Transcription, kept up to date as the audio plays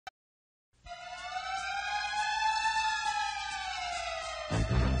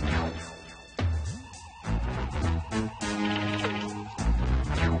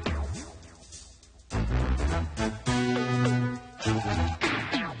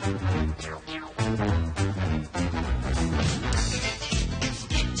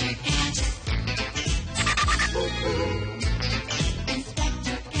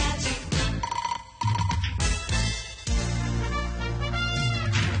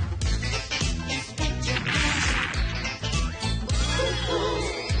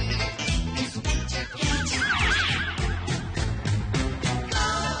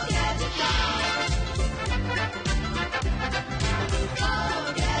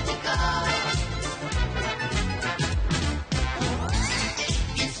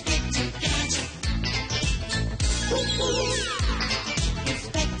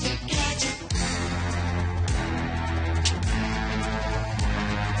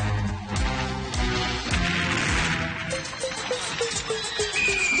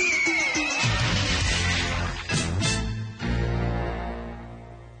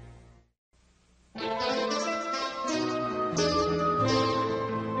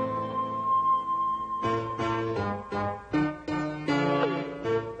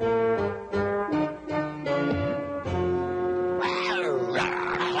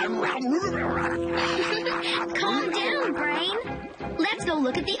Calm down, Brain. Let's go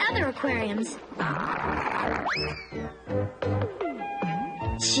look at the other aquariums.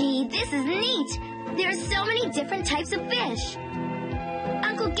 Gee, this is neat. There are so many different types of fish.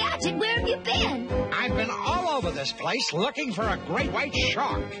 Uncle Gadget, where have you been? I've been all over this place looking for a great white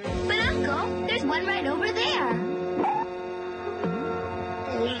shark. But, Uncle, there's one right over there.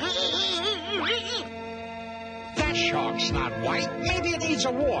 That shark's not white. Maybe it needs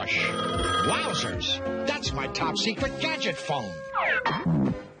a wash. Wowsers. That's my top secret gadget phone.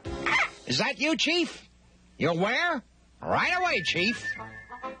 Is that you, Chief? You're where? Right away, Chief.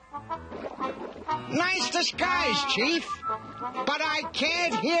 Nice disguise, Chief. But I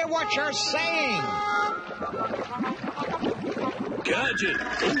can't hear what you're saying. Gadget,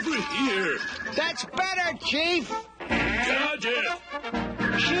 over here. That's better, Chief. Gadget!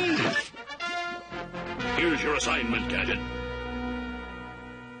 Chief. Here's your assignment, Gadget.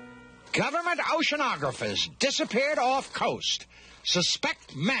 Government oceanographers disappeared off coast.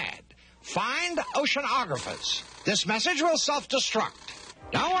 Suspect M.A.D. Find oceanographers. This message will self-destruct.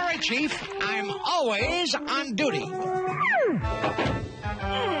 Don't worry, Chief. I'm always on duty. Why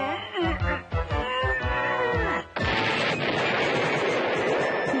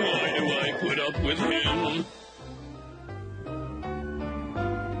do I put up with him?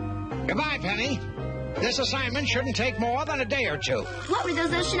 Goodbye, Penny. This assignment shouldn't take more than a day or two. What were those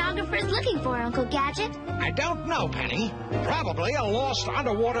oceanographers looking for, Uncle Gadget? I don't know, Penny. Probably a lost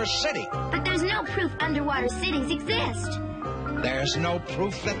underwater city. But there's no proof underwater cities exist. There's no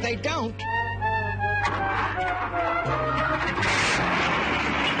proof that they don't.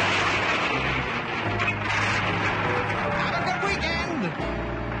 Have a good weekend.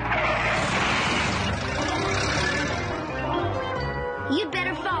 You'd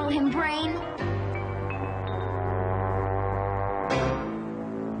better follow him, Brain.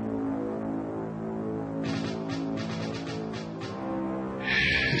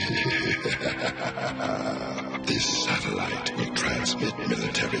 This satellite will transmit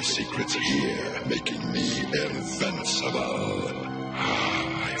military secrets here, making me invincible. Ah,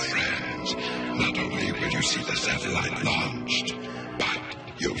 my friends, not only will you see the satellite launched, but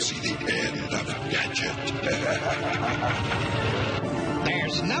you'll see the end of Gadget.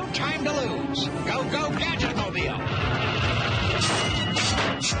 There's no time to lose. Go, go, Gadget-mobile.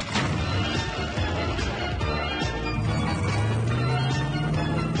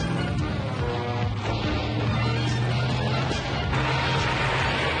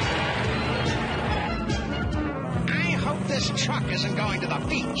 This truck isn't going to the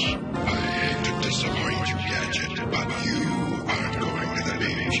beach. I hate to disappoint you, Gadget, but you aren't going to the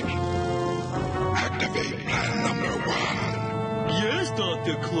beach. Activate plan number 1. Yes,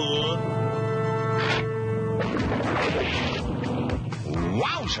 Dr. Claw.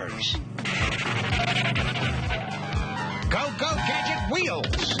 Wowsers. Go, go, Gadget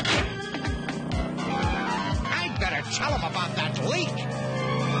wheels. I'd better tell him about that leak.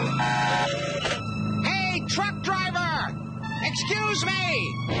 Hey, truck driver! Excuse me!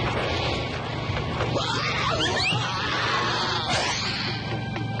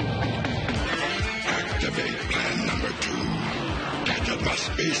 Activate plan number 2. Gadget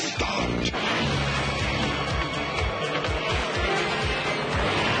must be stopped.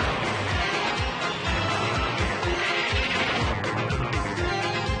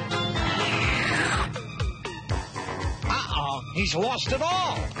 Uh-oh, he's lost it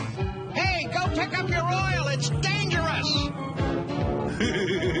all. Hey, go pick up your oil. It's dangerous.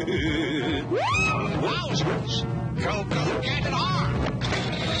 Wowzers! Go, go, Gadget on!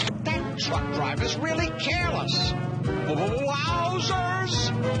 truck drivers really careless.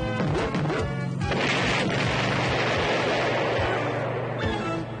 Wowsers!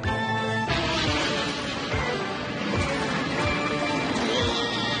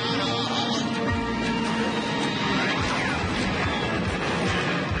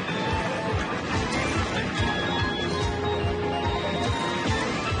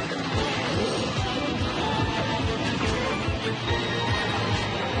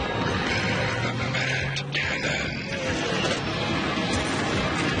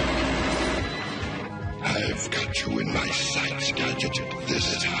 I've got you in my sights, Gadget.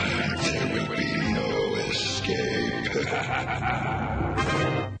 This time there will be no escape.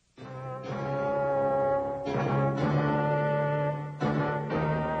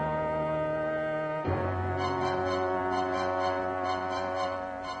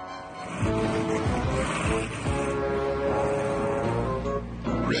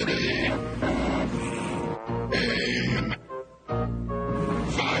 Ready. Aim.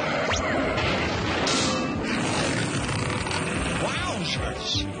 Fire.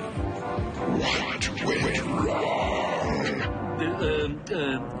 Wowzers! What went wrong?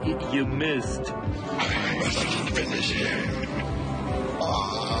 You missed. I must finish him.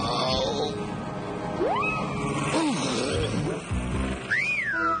 Oh.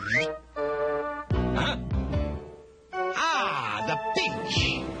 Huh? Ah, the beach!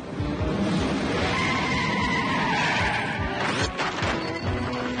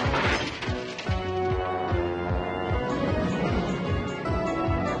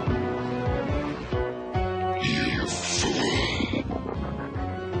 You fool.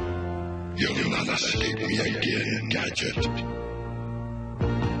 You'll not escape me again, Gadget.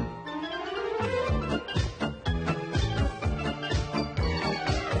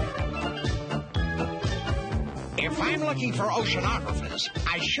 If I'm looking for oceanographers,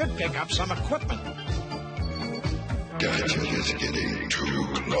 I should pick up some equipment. Gadget is getting too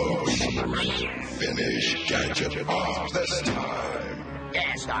close. Finish Gadget off this time.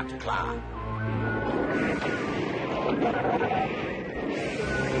 Yes, Dr. Claw.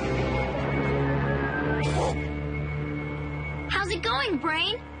 How's it going,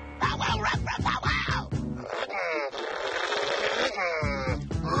 Brain? Wow, wow, wow, wow, wow.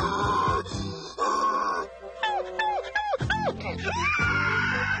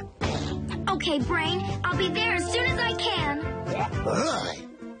 Okay, Brain. I'll be there as soon as I can.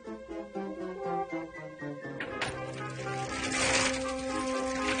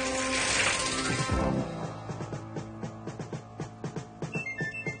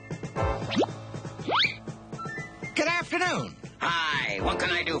 Good afternoon. Hi, what can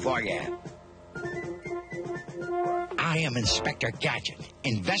I do for you? I am Inspector Gadget,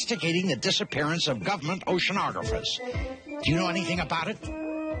 investigating the disappearance of government oceanographers. Do you know anything about it?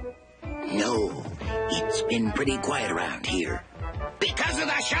 No, it's been pretty quiet around here. Because of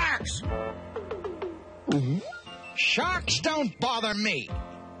the sharks! Sharks don't bother me.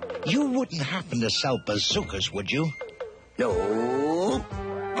 You wouldn't happen to sell bazookas, would you? No,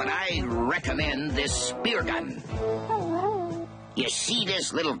 but I recommend this spear gun. You see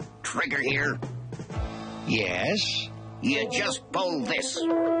this little trigger here? Yes. You just pull this.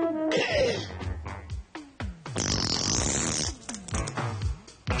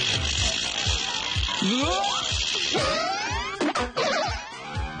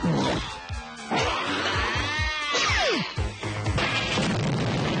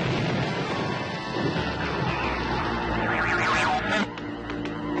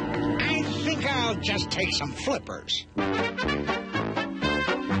 I think I'll just take some flippers.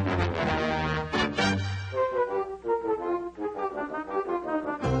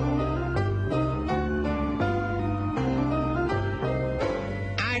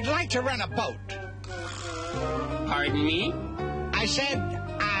 I'd like to rent a boat. Pardon me? I said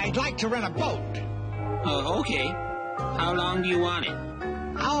I'd like to rent a boat. Okay. How long do you want it?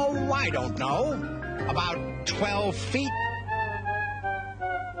 Oh, I don't know. About 12 feet.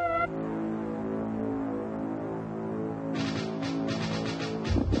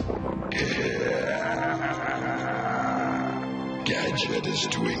 Gadget is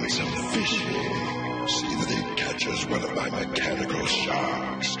doing some fishing. See that he catches one of my mechanical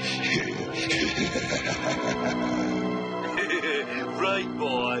sharks. Right,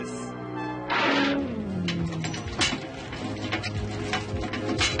 boss.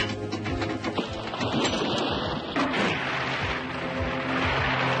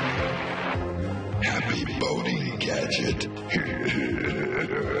 Happy boating, Gadget.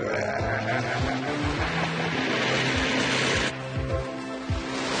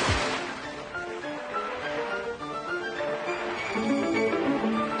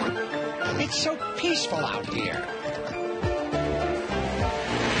 It's so peaceful out here.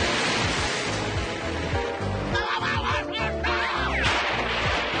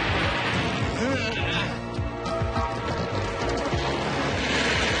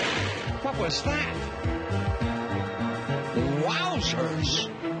 What was that? Wowsers!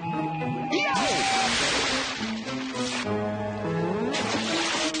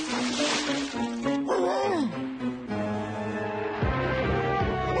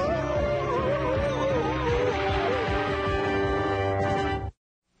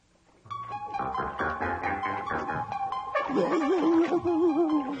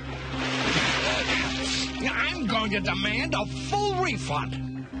 I'm going to demand a full refund.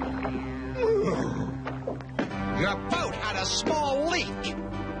 Your boat had a small leak.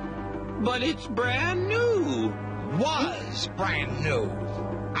 But it's brand new. Was brand new.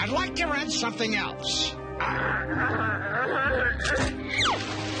 I'd like to rent something else.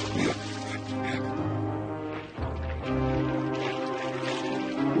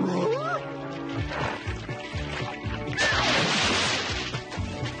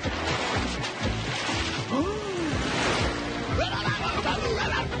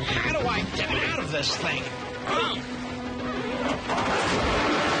 How do I get out of this thing?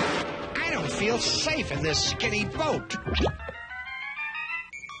 I don't feel safe in this skinny boat.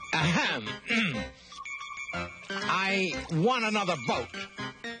 Ahem. I want another boat.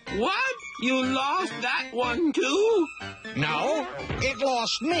 What? You lost that one too? No, it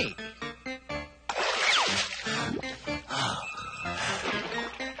lost me.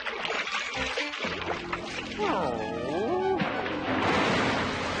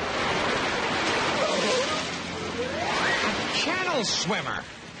 A channel swimmer.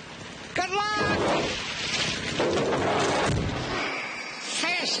 Good luck!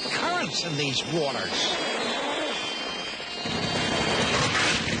 Fast currents in these waters.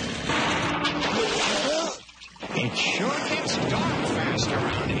 It sure gets dark fast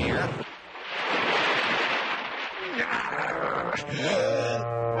around here.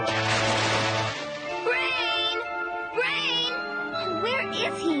 Brain! Brain! Where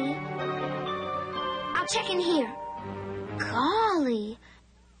is he? I'll check in here. Golly.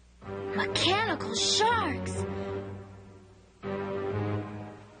 Mechanical sharks.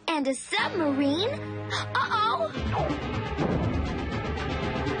 And a submarine? Uh-oh!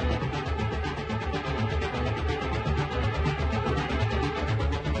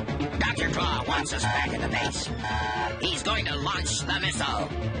 Dr. Claw wants us back in the base. He's going to launch the missile.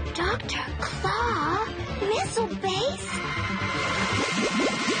 Dr. Claw? Missile base?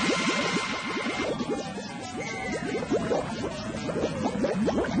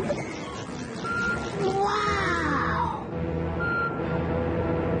 Wow!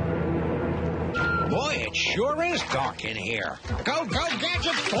 Boy, it sure is dark in here. Go,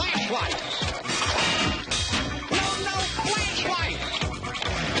 Gadget, flashlights! No, flashlight!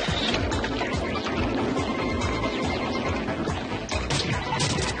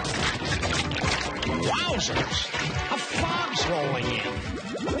 Wowsers! A fog's rolling in.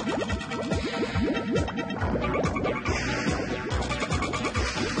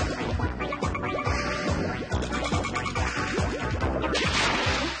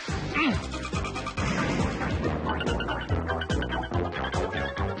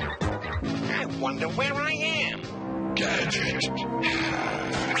 I wonder where I am. Gadget. Now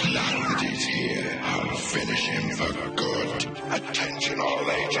that he's here, I'll finish him for good. Attention all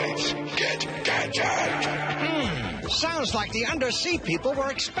agents. Get Gadget. Sounds like the undersea people were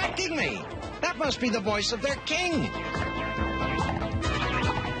expecting me. That must be the voice of their king.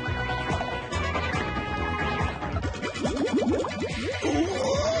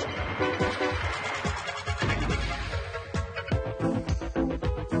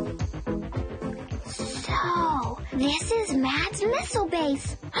 So, this is M.A.D's missile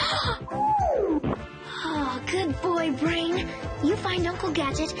base. Oh, good boy, Brain. You find Uncle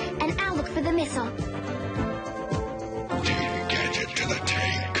Gadget, and I'll look for the missile. Team Gadget to the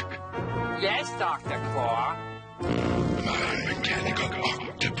tank. Yes, Dr. Claw. My mechanical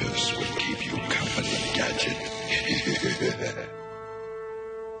octopus will keep you company, Gadget.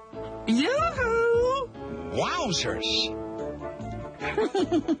 Yoo-hoo! Wowzers!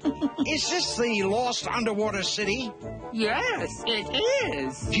 Is this the lost underwater city? Yes, it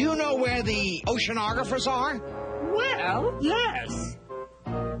is. Do you know where the oceanographers are? Well, yes.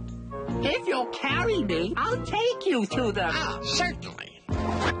 If you'll carry me, I'll take you to them. Ah, certainly.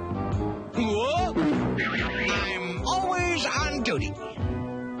 Whoa. I'm always on duty.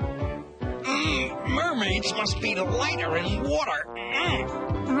 Mermaids must be lighter in water.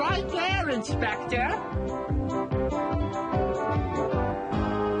 Right there, Inspector.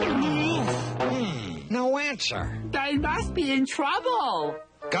 No answer. They must be in trouble.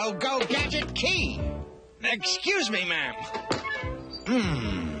 Go, Gadget, key. Excuse me, ma'am.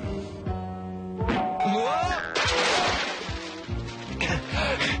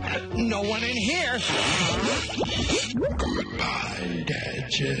 No one in here. Goodbye,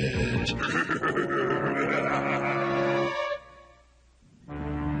 Gadget.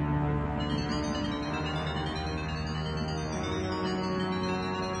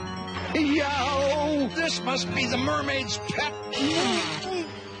 Yo! This must be the mermaid's pet.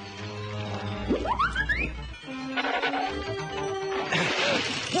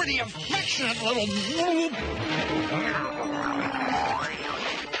 Pretty affectionate little...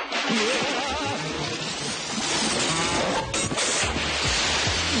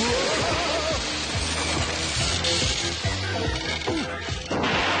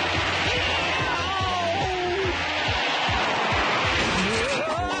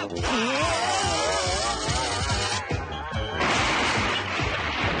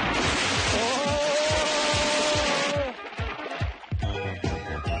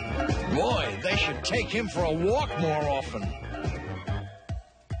 Boy, they should take him for a walk more often.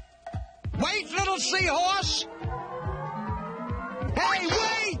 Wait, little seahorse! Hey,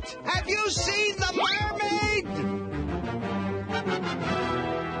 wait! Have you seen the mermaid?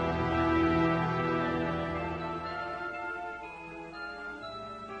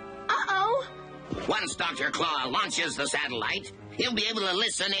 Uh-oh. Once Dr. Claw launches the satellite, he'll be able to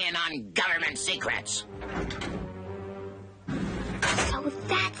listen in on government secrets. So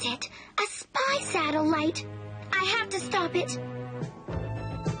that's it. A spy satellite. I have to stop it.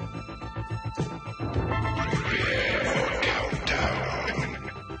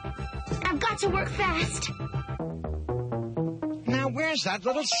 I've got to work fast. Now, where's that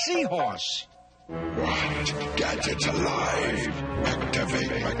little seahorse? What? Gadget's alive.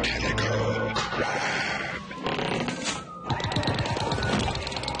 Activate mechanical crab.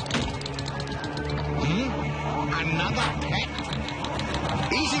 Another pet?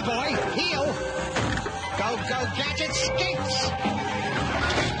 Easy, boy. Heel. Go, Gadget, skates.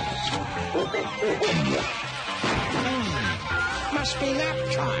 Must be nap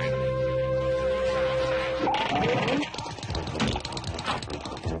time.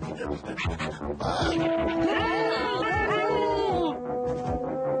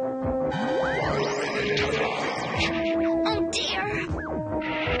 Oh, dear.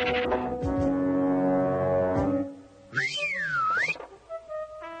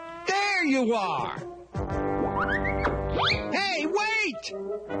 There you are. Hey, wait!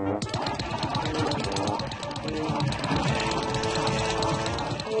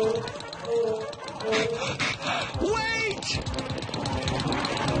 Wait!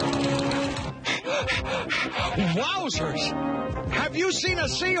 Wowsers! Have you seen a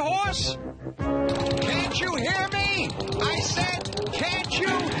seahorse? Can't you hear me? I said, can't you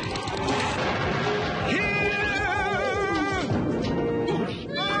hear?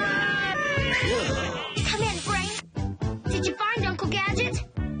 Come in, Brain. Did you find Uncle Gadget?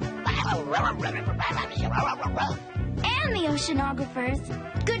 And the oceanographers.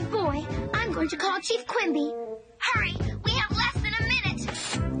 Good boy. I'm going to call Chief Quimby. Hurry. We have less than a minute.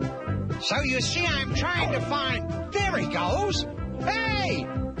 So you see, I'm trying to find... There he goes. Hey!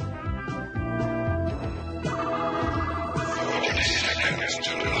 40 seconds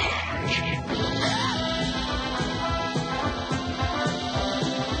to launch.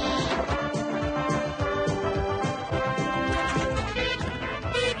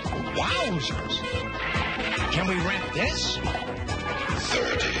 Wowzers! Can we rent this?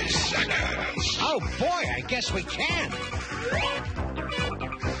 30 seconds. Oh, boy, I guess we can.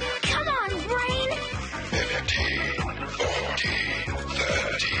 Come on, Brain. 15, 14,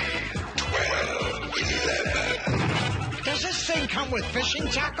 13, 12, 11. Does this thing come with fishing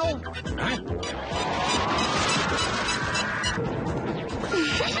tackle? Huh?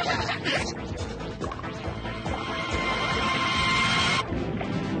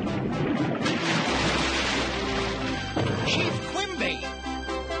 Chief Quimby.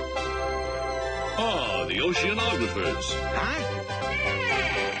 Ah, the oceanographers. Huh?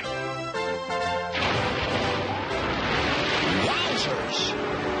 Wowzers!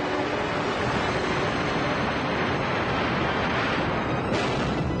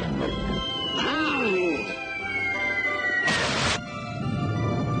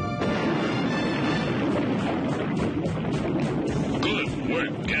 Good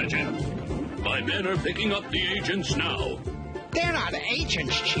work, Gadget. My men are picking up the agents now. They're not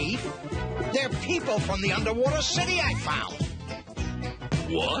agents, Chief. They're people from the underwater city I found.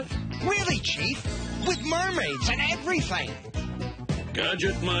 What? Really, Chief? With mermaids and everything.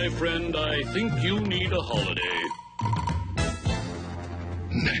 Gadget, my friend, I think you need a holiday.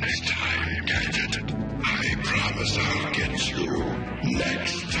 Next time, Gadget. I promise I'll get you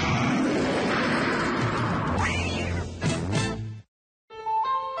next time.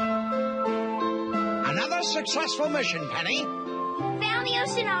 Another successful mission, Penny. Found the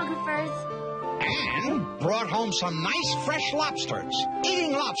oceanographers. And brought home some nice fresh lobsters.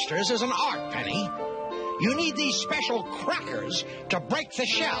 Eating lobsters is an art, Penny. You need these special crackers to break the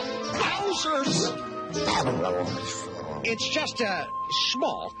shell. Wowsers! It's just a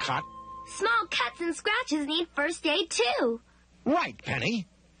small cut. Small cuts and scratches need first aid, too. Right, Penny.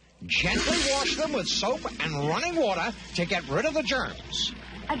 Gently wash them with soap and running water to get rid of the germs.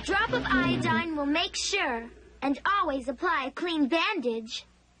 A drop of iodine will make sure. And always apply a clean bandage.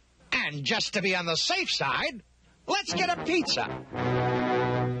 And just to be on the safe side, let's get a pizza.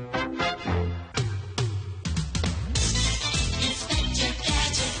 Inspector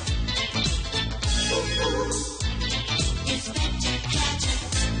Gadget. Inspector Gadget.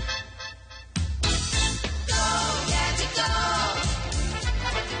 Go, Gadget, go.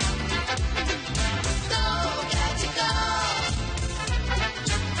 Go, Gadget, go.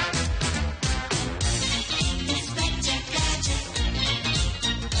 Inspector Gadget.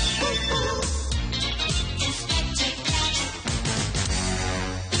 Inspector Gadget.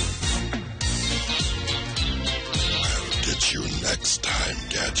 I'll get you next time,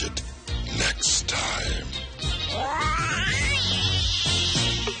 Gadget. Next time.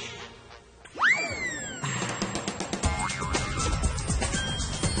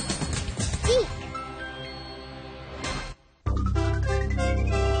 Zeke.